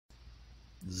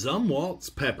Zumwalt's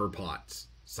Pepper Pots.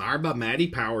 Sired by Maddie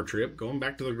Power Trip, going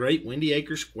back to the great Windy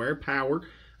Acres Square Power,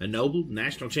 a noble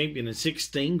national champion in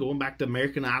 16, going back to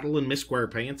American Idol and Miss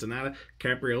SquarePants, and out of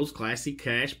Caprio's Classy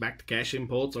Cash, back to Cash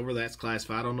Impulse, over that's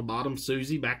classified on the bottom,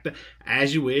 Susie, back to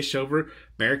As You Wish, over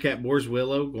Bearcat Boars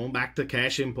Willow, going back to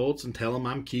Cash Impulse and Tell 'em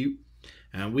I'm Cute.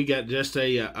 We got just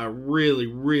a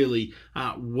really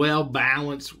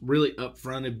well-balanced, really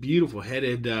up-fronted,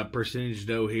 beautiful-headed percentage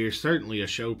doe here. Certainly a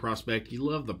show prospect. You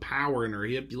love the power in her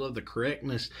hip. You love the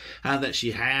correctness that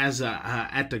she has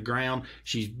at the ground.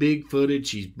 She's big-footed.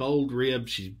 She's bold-ribbed.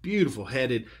 She's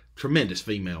beautiful-headed. Tremendous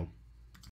female.